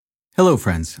Hello,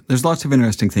 friends. There's lots of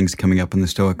interesting things coming up in the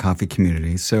Stoic Coffee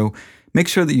community, so make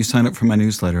sure that you sign up for my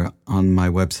newsletter on my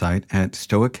website at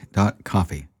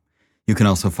stoic.coffee. You can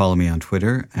also follow me on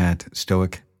Twitter at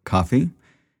stoiccoffee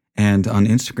and on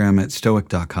Instagram at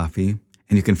stoic.coffee,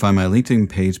 and you can find my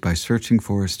LinkedIn page by searching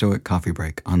for Stoic Coffee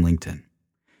Break on LinkedIn.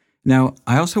 Now,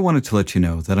 I also wanted to let you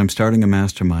know that I'm starting a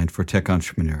mastermind for tech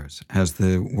entrepreneurs as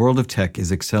the world of tech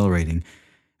is accelerating,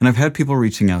 and I've had people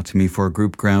reaching out to me for a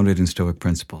group grounded in Stoic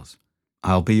principles.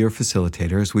 I'll be your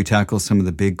facilitator as we tackle some of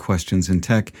the big questions in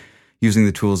tech using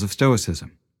the tools of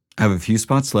Stoicism. I have a few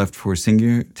spots left for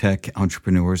senior tech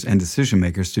entrepreneurs and decision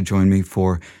makers to join me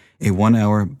for a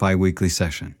 1-hour bi-weekly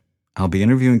session. I'll be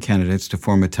interviewing candidates to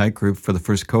form a tight group for the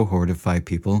first cohort of 5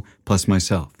 people, plus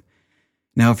myself.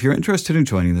 Now, if you're interested in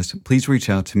joining this, please reach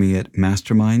out to me at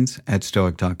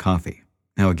masterminds@stoic.coffee.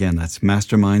 Now, again, that's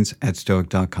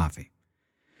masterminds@stoic.coffee.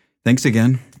 Thanks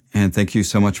again, and thank you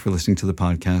so much for listening to the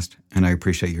podcast, and I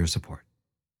appreciate your support.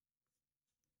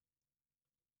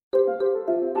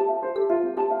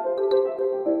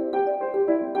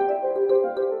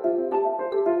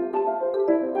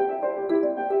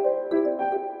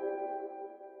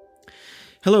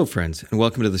 Hello, friends, and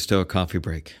welcome to the Stoic Coffee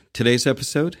Break. Today's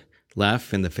episode,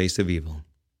 Laugh in the Face of Evil.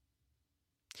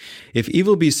 If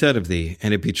evil be said of thee,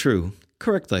 and it be true,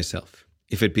 correct thyself.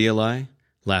 If it be a lie,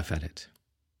 laugh at it.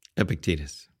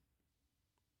 Epictetus.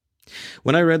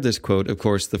 When I read this quote, of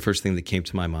course, the first thing that came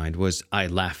to my mind was, I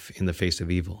laugh in the face of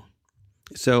evil.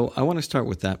 So I want to start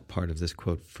with that part of this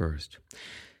quote first.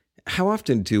 How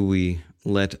often do we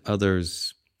let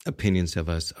others' opinions of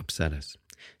us upset us?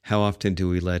 How often do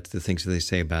we let the things that they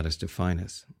say about us define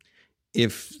us?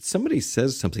 If somebody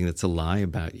says something that's a lie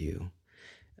about you,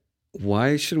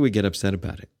 why should we get upset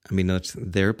about it? I mean, that's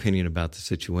their opinion about the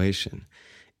situation.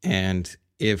 And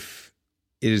if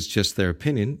it is just their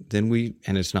opinion,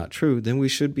 and it's not true, then we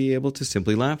should be able to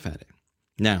simply laugh at it.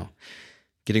 Now,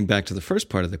 getting back to the first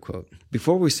part of the quote,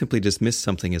 before we simply dismiss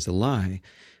something as a lie,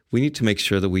 we need to make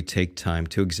sure that we take time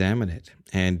to examine it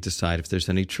and decide if there's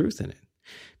any truth in it.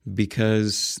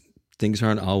 Because things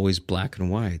aren't always black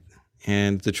and white.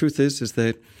 And the truth is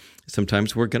that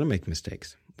sometimes we're going to make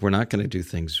mistakes. We're not going to do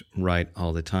things right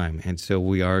all the time. And so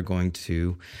we are going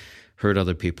to hurt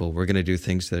other people. We're going to do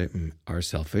things that are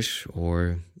selfish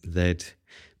or that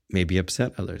maybe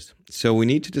upset others. So we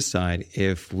need to decide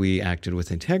if we acted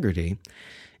with integrity.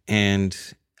 And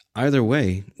either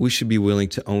way, we should be willing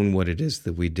to own what it is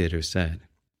that we did or said.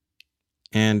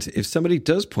 And if somebody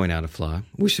does point out a flaw,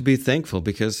 we should be thankful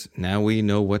because now we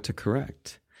know what to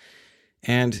correct.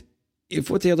 And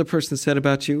if what the other person said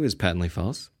about you is patently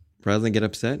false, rather than get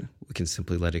upset, we can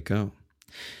simply let it go.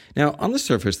 Now, on the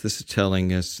surface, this is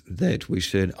telling us that we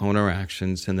should own our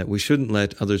actions and that we shouldn't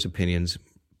let others' opinions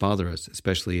bother us,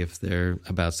 especially if they're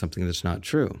about something that's not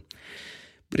true.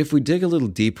 But if we dig a little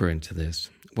deeper into this,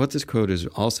 what this quote is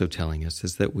also telling us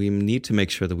is that we need to make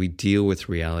sure that we deal with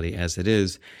reality as it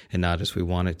is and not as we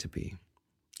want it to be.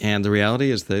 And the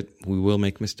reality is that we will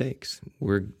make mistakes.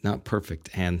 We're not perfect.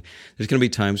 And there's going to be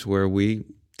times where we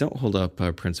don't hold up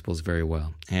our principles very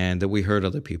well and that we hurt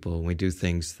other people and we do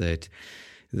things that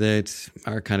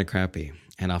are kind of crappy.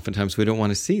 And oftentimes we don't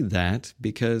want to see that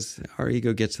because our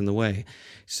ego gets in the way.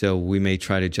 So we may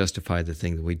try to justify the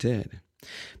thing that we did.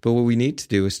 But what we need to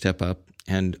do is step up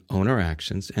and own our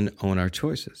actions and own our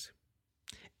choices.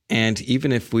 And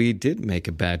even if we did make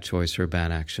a bad choice or a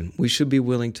bad action, we should be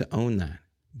willing to own that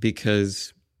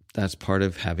because that's part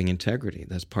of having integrity.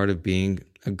 That's part of being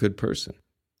a good person.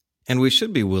 And we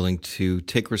should be willing to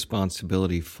take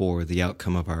responsibility for the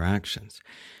outcome of our actions.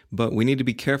 But we need to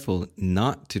be careful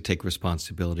not to take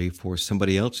responsibility for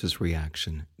somebody else's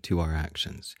reaction to our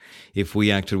actions. If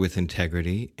we acted with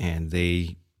integrity and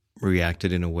they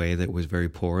reacted in a way that was very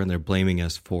poor and they're blaming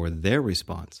us for their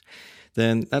response,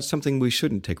 then that's something we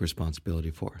shouldn't take responsibility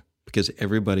for because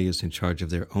everybody is in charge of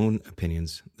their own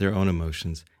opinions, their own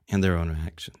emotions, and their own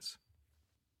actions.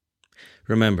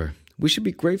 Remember, we should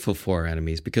be grateful for our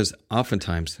enemies because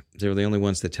oftentimes they're the only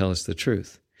ones that tell us the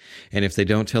truth. And if they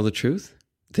don't tell the truth,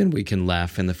 then we can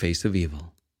laugh in the face of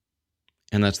evil.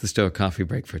 And that's the Stoic Coffee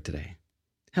Break for today.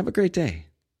 Have a great day.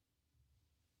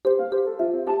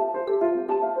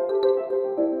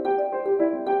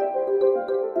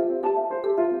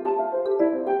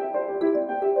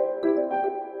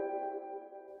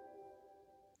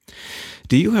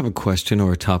 Do you have a question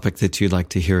or a topic that you'd like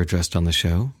to hear addressed on the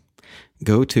show?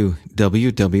 Go to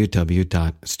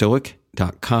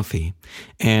www.stoic.coffee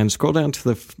and scroll down to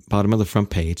the bottom of the front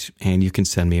page and you can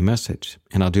send me a message.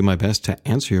 And I'll do my best to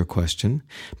answer your question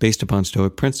based upon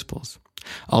Stoic principles.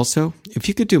 Also, if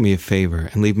you could do me a favor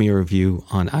and leave me a review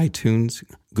on iTunes,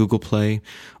 Google Play,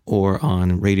 or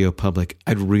on Radio Public,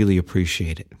 I'd really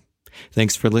appreciate it.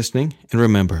 Thanks for listening, and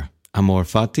remember, amor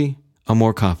fati,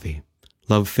 amor coffee.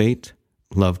 Love fate,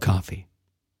 love coffee.